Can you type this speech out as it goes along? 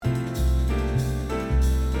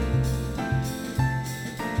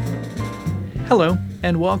Hello,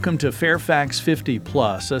 and welcome to Fairfax 50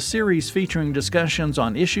 Plus, a series featuring discussions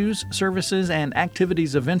on issues, services, and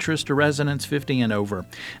activities of interest to residents 50 and over.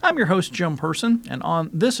 I'm your host, Jim Person, and on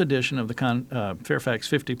this edition of the Fairfax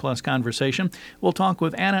 50 Plus conversation, we'll talk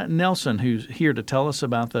with Anna Nelson, who's here to tell us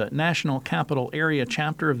about the National Capital Area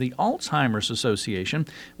chapter of the Alzheimer's Association,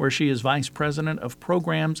 where she is Vice President of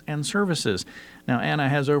Programs and Services. Now, Anna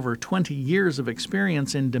has over 20 years of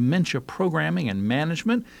experience in dementia programming and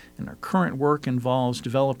management, and her current work involves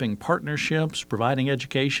developing partnerships, providing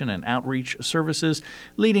education and outreach services,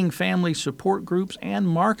 leading family support groups, and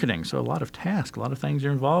marketing. So a lot of tasks, a lot of things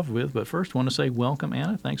you're involved with. But first, I want to say welcome,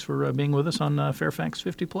 Anna. Thanks for being with us on Fairfax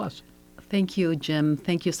 50 Plus. Thank you, Jim.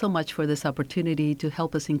 Thank you so much for this opportunity to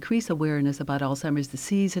help us increase awareness about Alzheimer's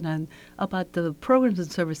disease and about the programs and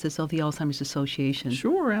services of the Alzheimer's Association.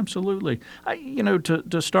 Sure, absolutely.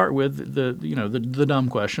 To start with, the dumb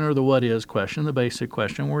question or the what is question, the basic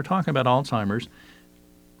question, when we're talking about Alzheimer's,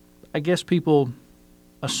 I guess people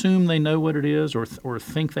assume they know what it is or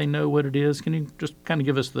think they know what it is. Can you just kind of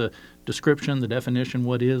give us the description, the definition,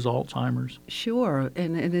 what is Alzheimer's? Sure,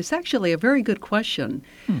 and it's actually a very good question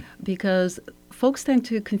because folks tend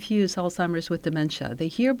to confuse Alzheimer's with dementia. They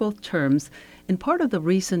hear both terms, and part of the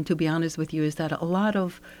reason, to be honest with you, is that a lot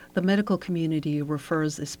of the medical community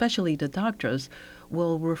refers, especially the doctors,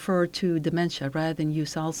 will refer to dementia rather than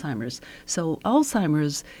use Alzheimer's. So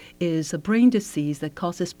Alzheimer's is a brain disease that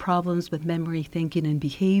causes problems with memory, thinking, and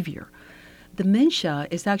behavior. Dementia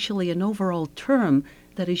is actually an overall term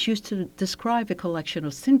that is used to describe a collection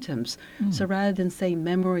of symptoms. So rather than saying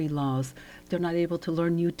memory loss, they're not able to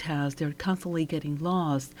learn new tasks, they're constantly getting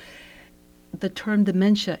lost. The term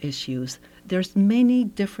dementia is used. There's many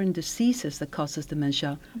different diseases that causes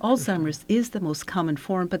dementia. Alzheimer's is the most common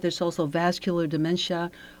form, but there's also vascular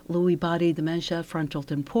dementia, Lewy body dementia,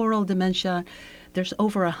 frontotemporal dementia. There's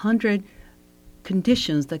over 100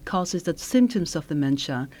 conditions that causes the symptoms of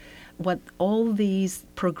dementia. What all these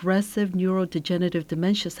progressive neurodegenerative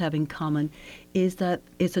dementias have in common is that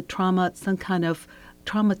it's a trauma, some kind of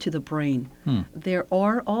trauma to the brain. There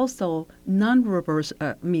are also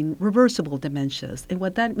reversible dementias. And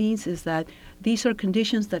what that means is that these are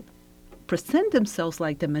conditions that present themselves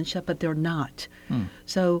like dementia, but they're not.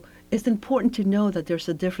 So it's important to know that there's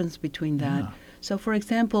a difference between that. Yeah. So, for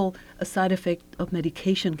example, a side effect of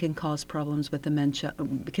medication can cause problems with dementia,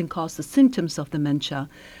 can cause the symptoms of dementia.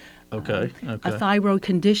 Okay. A thyroid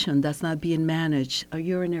condition that's not being managed, a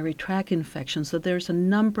urinary tract infection. So there's a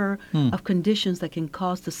number of conditions that can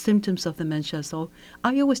cause the symptoms of dementia. So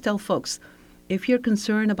I always tell folks, if you're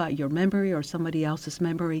concerned about your memory or somebody else's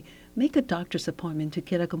memory, make a doctor's appointment to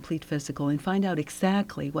get a complete physical and find out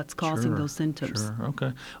exactly what's causing those symptoms. Sure.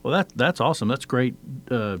 Okay. Well, that's awesome. That's great.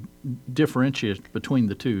 Differentiate between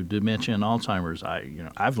the two, dementia and Alzheimer's.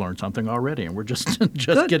 I've learned something already, and we're just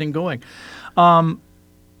getting going.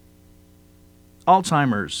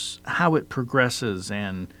 Alzheimer's, how it progresses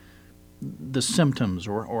and the symptoms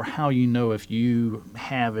or how you know if you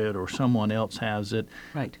have it or someone else has it.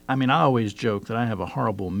 Right. I mean, I always joke that I have a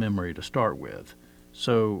horrible memory to start with.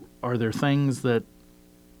 So are there things that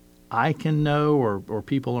I can know or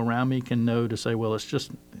people around me can know to say, well, it's just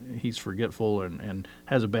he's forgetful and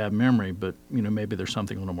has a bad memory, but, maybe there's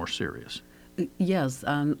something a little more serious? Yes.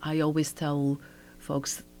 I always tell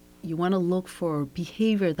folks, you want to look for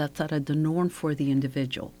behavior that's out of the norm for the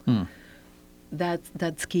individual.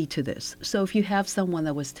 That's key to this. So if you have someone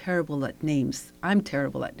that was terrible at names, I'm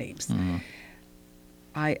terrible at names.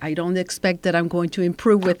 I don't expect that I'm going to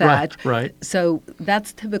improve with that. Right. So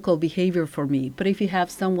that's typical behavior for me. But if you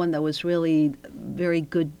have someone that was really very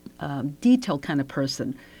good, detailed kind of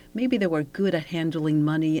person, maybe they were good at handling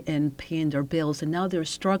money and paying their bills, and now they're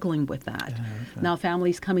struggling with that. Yeah, okay. Now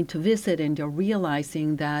families coming to visit, and they're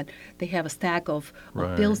realizing that they have a stack of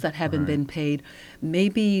bills that haven't been paid.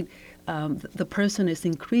 Maybe the person is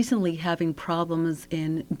increasingly having problems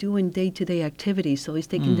in doing day-to-day activities, so it's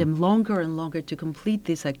taking them longer and longer to complete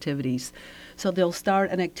these activities. So they'll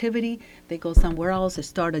start an activity, they go somewhere else, they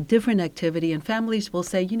start a different activity, and families will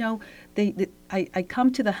say, I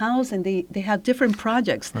come to the house and they have different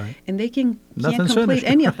projects, and they can't complete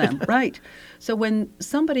any of them. Right. So when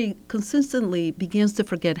somebody consistently begins to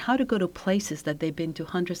forget how to go to places that they've been to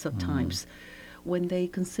hundreds of times, when they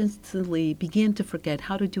consistently begin to forget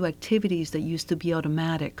how to do activities that used to be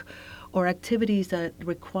automatic, or activities that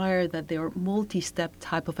require that they're multi-step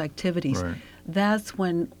type of activities, that's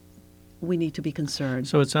when we need to be concerned.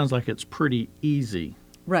 So it sounds like it's pretty easy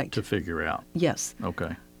to figure out. Yes.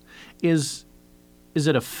 Okay. Is is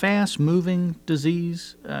it a fast-moving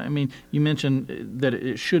disease? I mean, you mentioned that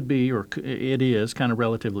it should be, or it is, kind of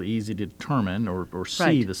relatively easy to determine or see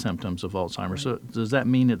Right. the symptoms of Alzheimer's. So does that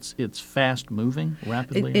mean it's fast-moving,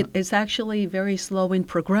 rapidly? It's actually very slow and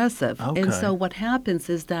progressive. Okay. And so what happens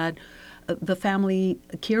is that the family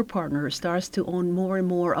care partner starts to own more and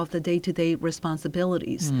more of the day-to-day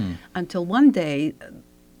responsibilities until one day,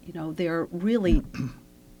 they're really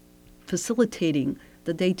facilitating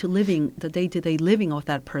the day-to-day living of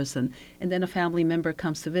that person. And then a family member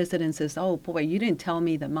comes to visit and says, "Oh boy, you didn't tell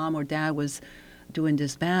me that mom or dad was doing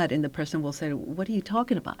this bad." And the person will say, "What are you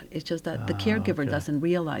talking about?" It's just that the caregiver doesn't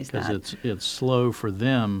realize that. Because it's slow for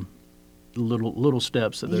them, little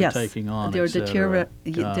steps that they're taking on. They're, Gotcha.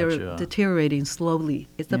 they're deteriorating slowly.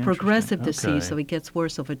 It's a progressive disease, so it gets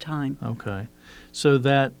worse over time. Okay. So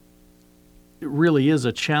that really is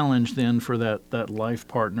a challenge then for that life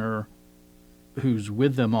partner who's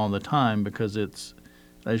with them all the time, because it's,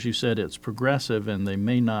 as you said, it's progressive and they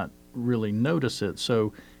may not really notice it.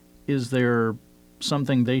 So is there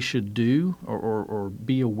something they should do or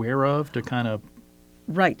be aware of to kind of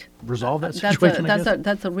resolve that situation?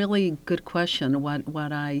 That's a really good question.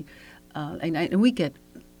 And we get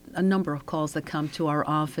a number of calls that come to our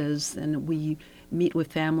office, and we meet with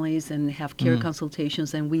families and have care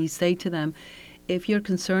consultations, and we say to them, if you're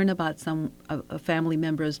concerned about a family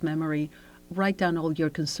member's memory, write down all your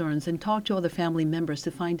concerns and talk to other family members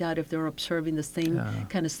to find out if they're observing the same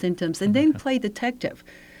kind of symptoms, and then play detective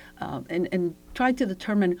and try to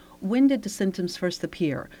determine when did the symptoms first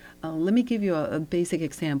appear. Let me give you a basic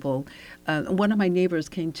example. One of my neighbors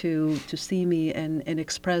came to see me and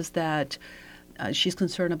expressed that she's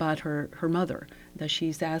concerned about her mother, that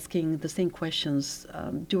she's asking the same questions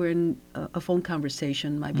during a phone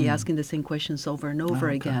conversation, might be asking the same questions over and over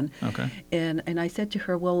again. Okay. And I said to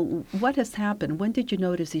her, "Well, what has happened? When did you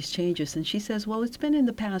notice these changes?" And she says, "Well, it's been in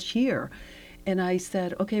the past year." And I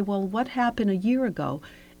said, "Okay, well, what happened a year ago?"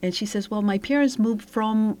 And she says, "Well, my parents moved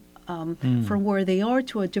from where they are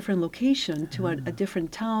to a different location, to a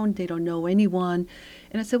different town. They don't know anyone."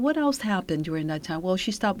 And I said, "What else happened during that time?" "Well,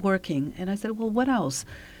 she stopped working." And I said, "Well, what else?"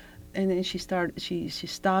 And then she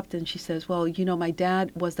stopped and she says, "Well, my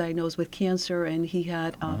dad was diagnosed with cancer and he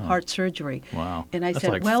had heart surgery." Wow. And I That's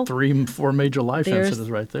said, like "Well, 3-4 major life incidents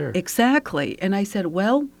right there. Exactly." And I said,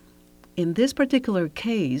 "Well, in this particular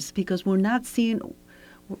case, because we're not seeing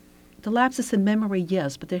the lapses in memory,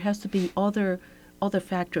 yes, but there has to be other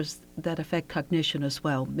factors that affect cognition as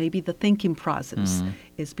well. Maybe the thinking process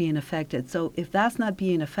is being affected. So if that's not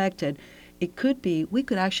being affected, we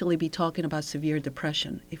could actually be talking about severe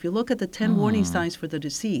depression. If you look at the 10 warning signs for the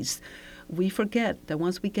disease, we forget that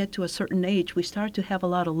once we get to a certain age, we start to have a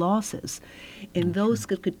lot of losses. And those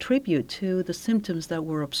could contribute to the symptoms that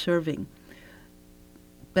we're observing.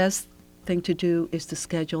 Best thing to do is to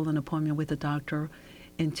schedule an appointment with a doctor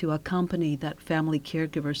and to accompany that family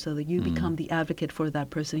caregiver so that you become the advocate for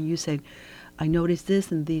that person. You say, "I noticed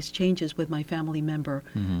this and these changes with my family member.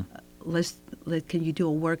 Can you do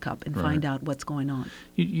a workup and find out what's going on?"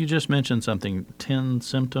 You just mentioned something, 10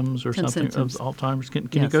 symptoms or 10 something symptoms. of Alzheimer's.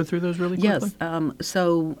 Can you go through those really quickly?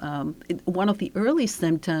 Yes. One of the early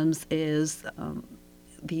symptoms is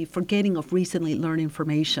the forgetting of recently learned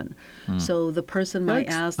information. So the person might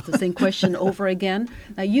ask the same question over again.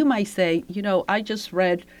 Now you might say, "I just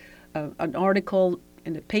read an article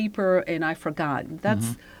in the paper and I forgot."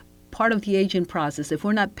 That's part of the aging process. If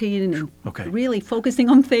we're not paying and really focusing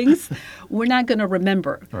on things, we're not going to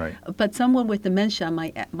remember. Right. But someone with dementia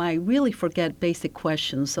might really forget basic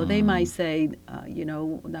questions. So they might say,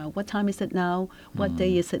 "Now what time is it now? What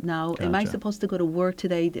day is it now? Am I supposed to go to work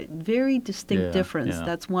today?" Very distinct difference. Yeah.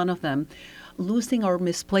 That's one of them. Losing or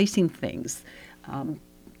misplacing things.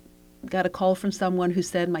 Got a call from someone who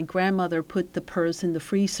said, "My grandmother put the purse in the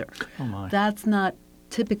freezer." Oh my. That's not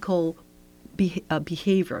typical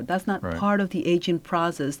behavior. That's not part of the aging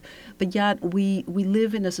process. But yet we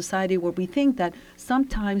live in a society where we think that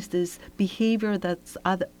sometimes this behavior that's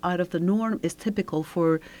out of the norm is typical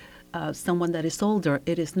for someone that is older.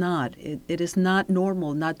 It is not. It is not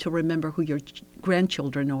normal not to remember who your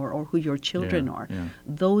grandchildren are or who your children are. Yeah.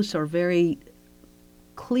 Those are very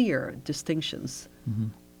clear distinctions.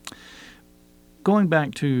 Going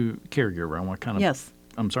back to caregiver, I want to kind of Yes.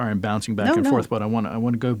 I'm sorry, I'm bouncing back and forth, but I want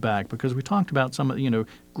to go back because we talked about some of,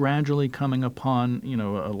 gradually coming upon,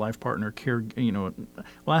 a life partner well,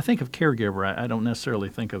 I think of caregiver. I don't necessarily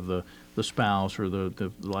think of the spouse or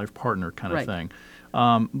the life partner kind of thing.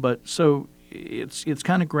 But so it's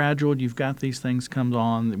kind of gradual. You've got these things come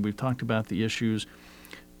on. We've talked about the issues.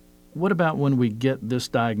 What about when we get this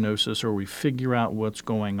diagnosis or we figure out what's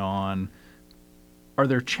going on? are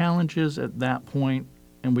there challenges at that point?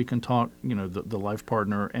 And we can talk, the life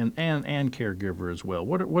partner and caregiver as well.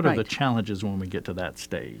 What are the Right. challenges when we get to that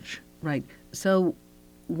stage? Right. So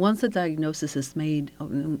once a diagnosis is made,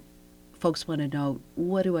 folks want to know,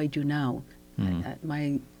 what do I do now?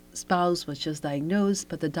 My spouse was just diagnosed,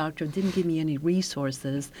 but the doctor didn't give me any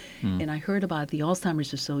resources. And I heard about the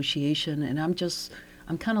Alzheimer's Association, and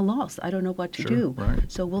I'm kind of lost. I don't know what to Sure, do.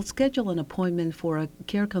 right. So we'll schedule an appointment for a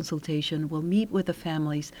care consultation. We'll meet with the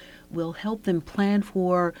families. We'll help them plan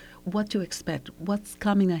for what to expect, what's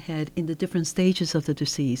coming ahead in the different stages of the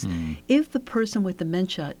disease. If the person with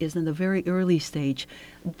dementia is in the very early stage,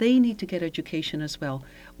 they need to get education as well.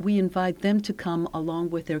 We invite them to come along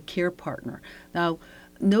with their care partner. Now,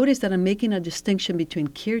 notice that I'm making a distinction between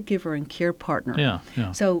caregiver and care partner.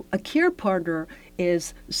 Yeah. So a care partner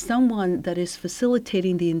is someone that is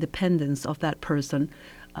facilitating the independence of that person.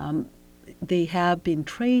 They have been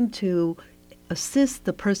trained to assist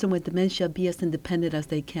the person with dementia be as independent as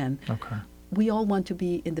they can. Okay. We all want to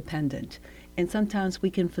be independent. And sometimes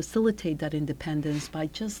we can facilitate that independence by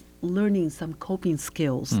just learning some coping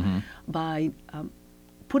skills, by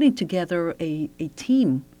putting together a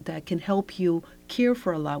team that can help you care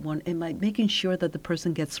for a loved one, and by making sure that the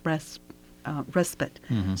person gets respite.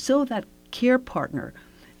 So that care partner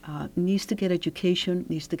needs to get education,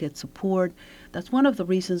 needs to get support. That's one of the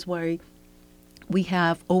reasons why we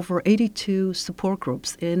have over 82 support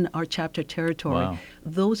groups in our chapter territory. Wow.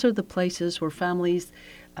 Those are the places where families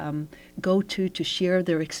go to share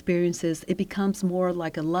their experiences. It becomes more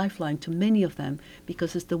like a lifeline to many of them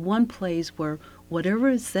because it's the one place where whatever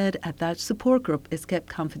is said at that support group is kept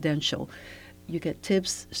confidential. You get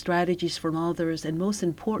tips, strategies from others, and most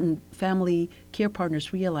important, family care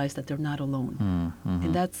partners realize that they're not alone.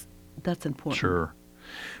 And that's important. Sure.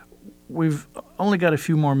 We've only got a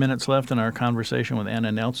few more minutes left in our conversation with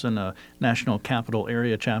Anna Nelson, a National Capital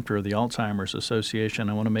Area chapter of the Alzheimer's Association.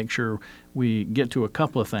 I want to make sure we get to a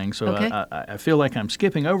couple of things. So Okay. I feel like I'm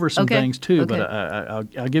skipping over some Okay. things too, Okay. but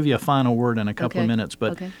I'll give you a final word in a couple of minutes.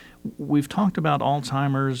 But Okay. we've talked about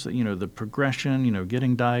Alzheimer's, the progression,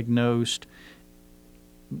 getting diagnosed.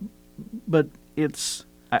 But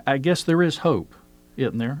I guess there is hope,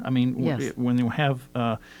 isn't there? I mean, Yes. when you have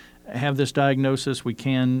this diagnosis, we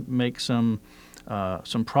can make some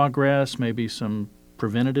progress, maybe some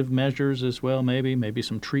preventative measures as well, maybe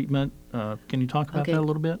some treatment. Can you talk about Okay. that a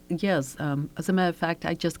little bit? Yes. As a matter of fact,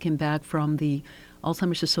 I just came back from the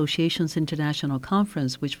Alzheimer's Association's International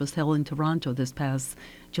Conference, which was held in Toronto this past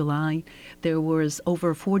July. There was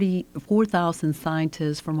over 44,000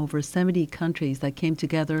 scientists from over 70 countries that came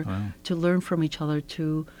together to learn from each other,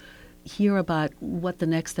 to hear about what the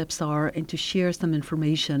next steps are, and to share some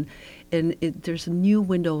information. And there's a new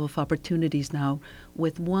window of opportunities now,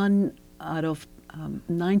 with 1 out of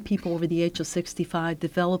 9 people over the age of 65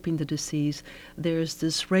 developing the disease. There's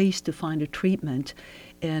this race to find a treatment.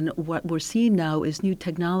 And what we're seeing now is new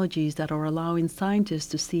technologies that are allowing scientists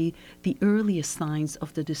to see the earliest signs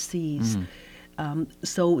of the disease.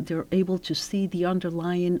 So they're able to see the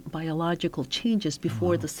underlying biological changes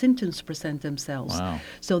before the symptoms present themselves. Wow.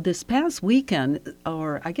 So this past weekend,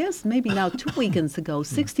 or I guess maybe now 2 weekends ago,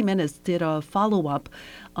 60 Minutes did a follow-up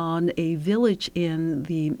on a village in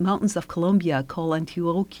the mountains of Colombia called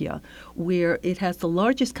Antioquia, where it has the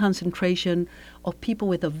largest concentration of people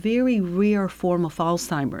with a very rare form of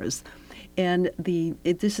Alzheimer's. And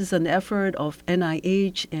this is an effort of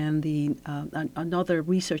NIH and another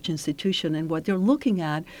research institution. And what they're looking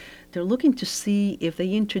to see if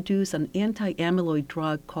they introduce an anti-amyloid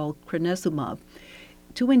drug called crenezumab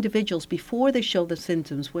to individuals before they show the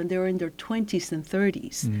symptoms, when they're in their 20s and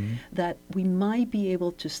 30s, that we might be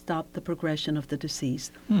able to stop the progression of the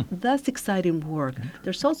disease. That's exciting work.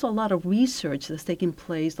 There's also a lot of research that's taking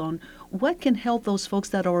place on what can help those folks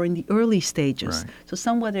that are in the early stages. Right. So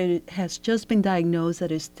someone that has just been diagnosed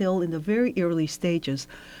that is still in the very early stages.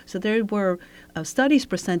 So there were studies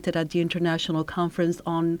presented at the international conference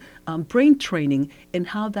on brain training and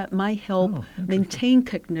how that might help maintain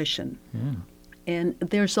cognition. And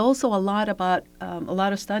there's also a lot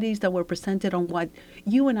of studies that were presented on what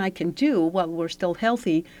you and I can do while we're still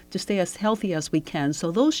healthy to stay as healthy as we can.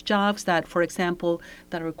 So those jobs that, for example,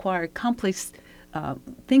 that require complex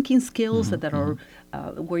thinking skills that are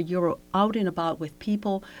where you're out and about with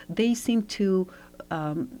people, they seem to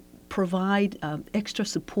provide extra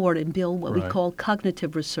support and build what we call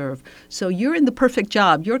cognitive reserve. So you're in the perfect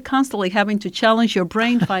job. You're constantly having to challenge your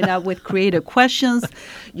brain, find out with creative questions.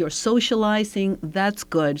 You're socializing. That's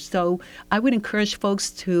good. So I would encourage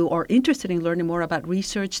folks who are interested in learning more about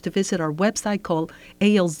research to visit our website called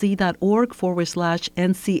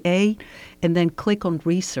alz.org/NCA and then click on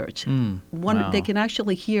research. They can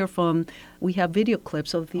actually hear from, we have video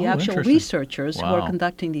clips of the actual researchers who are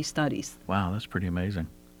conducting these studies. Wow, that's pretty amazing.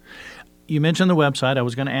 You mentioned the website. I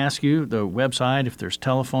was going to ask you the website, if there's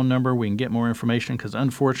telephone number, we can get more information, because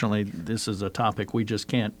unfortunately this is a topic we just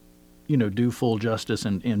can't do full justice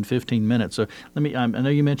in 15 minutes. So I know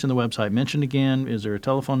you mentioned the website. Mention again, is there a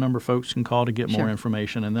telephone number folks can call to get more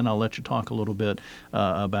information? And then I'll let you talk a little bit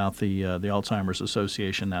about the Alzheimer's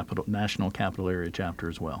Association National Capital Area Chapter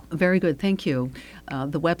as well. Very good. Thank you.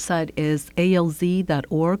 The website is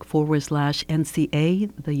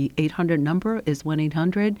alz.org/NCA. The 800 number is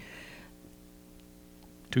 1-800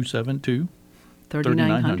 272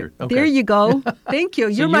 3900. Okay. There you go. Thank you.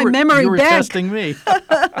 You're my bank. memory You were bank. testing me.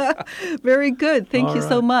 Very good. Thank you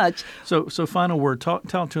so much. So final word.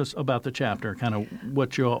 Tell to us about the chapter, kind of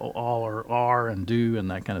what you all are and do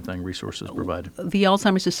and that kind of thing, resources provided. The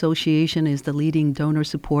Alzheimer's Association is the leading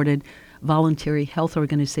donor-supported voluntary health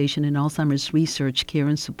organization in Alzheimer's research, care,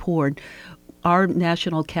 and support. Our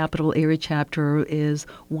National Capital Area Chapter is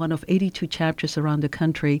one of 82 chapters around the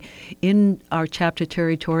country. In our chapter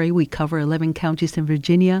territory, we cover 11 counties in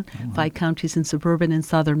Virginia, 5 counties in suburban and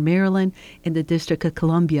southern Maryland, and the District of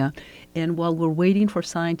Columbia. And while we're waiting for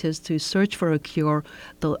scientists to search for a cure,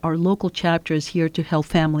 our local chapter is here to help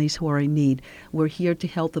families who are in need. We're here to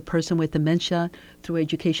help the person with dementia through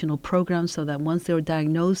educational programs so that once they're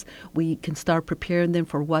diagnosed, we can start preparing them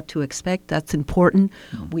for what to expect. That's important.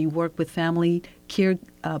 We work with family care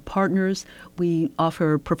partners. We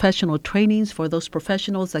offer professional trainings for those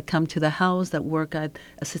professionals that come to the house, that work at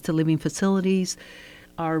assisted living facilities.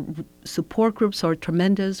 Our support groups are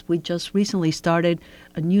tremendous. We just recently started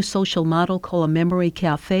a new social model called a Memory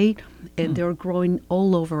Cafe, and they're growing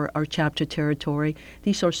all over our chapter territory.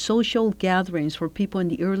 These are social gatherings for people in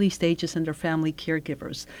the early stages and their family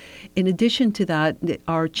caregivers. In addition to that,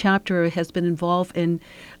 our chapter has been involved in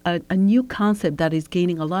a new concept that is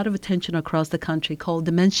gaining a lot of attention across the country called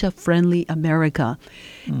Dementia Friendly America.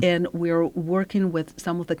 And we're working with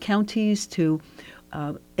some of the counties to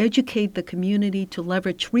educate the community, to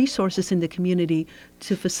leverage resources in the community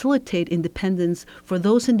to facilitate independence for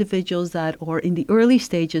those individuals that are in the early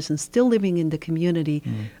stages and still living in the community.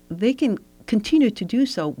 They can continue to do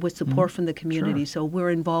so with support from the community. So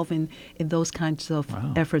we're involved in those kinds of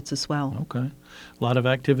efforts as well. Okay. A lot of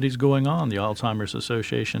activities going on, the Alzheimer's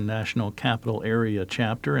Association National Capital Area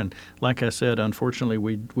Chapter. And like I said, unfortunately,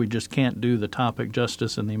 we just can't do the topic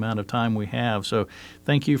justice in the amount of time we have. So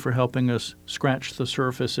thank you for helping us scratch the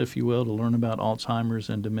surface, if you will, to learn about Alzheimer's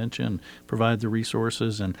and dementia and provide the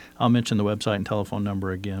resources. And I'll mention the website and telephone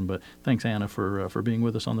number again. But thanks, Anna, for being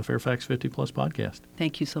with us on the Fairfax 50 Plus podcast.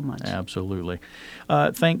 Thank you so much. Absolutely.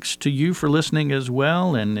 Thanks to you for listening as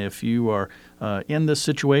well. And if you are in this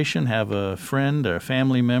situation, have a friend or a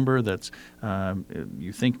family member that's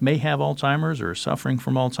you think may have Alzheimer's or suffering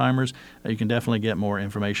from Alzheimer's, you can definitely get more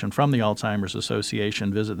information from the Alzheimer's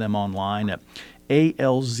Association. Visit them online at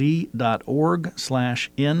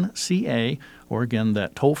alz.org/NCA, or again,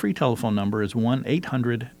 that toll-free telephone number is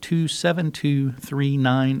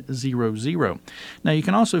 1-800-272-3900. Now, you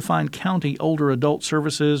can also find county older adult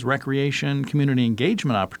services, recreation, community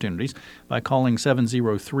engagement opportunities by calling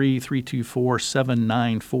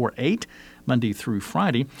 703-324-7948. Monday through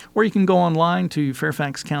Friday, or you can go online to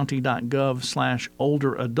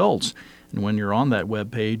fairfaxcounty.gov/olderadults. And when you're on that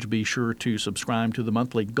webpage, be sure to subscribe to the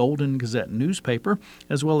monthly Golden Gazette newspaper,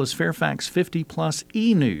 as well as Fairfax 50 Plus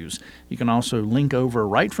e-news. You can also link over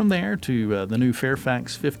right from there to the new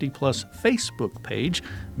Fairfax 50 Plus Facebook page.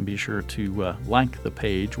 And be sure to like the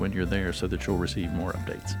page when you're there so that you'll receive more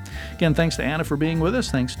updates. Again, thanks to Anna for being with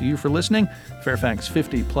us. Thanks to you for listening. Fairfax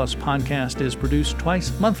 50 Plus podcast is produced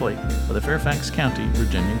twice monthly by the Fairfax County,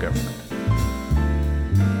 Virginia government.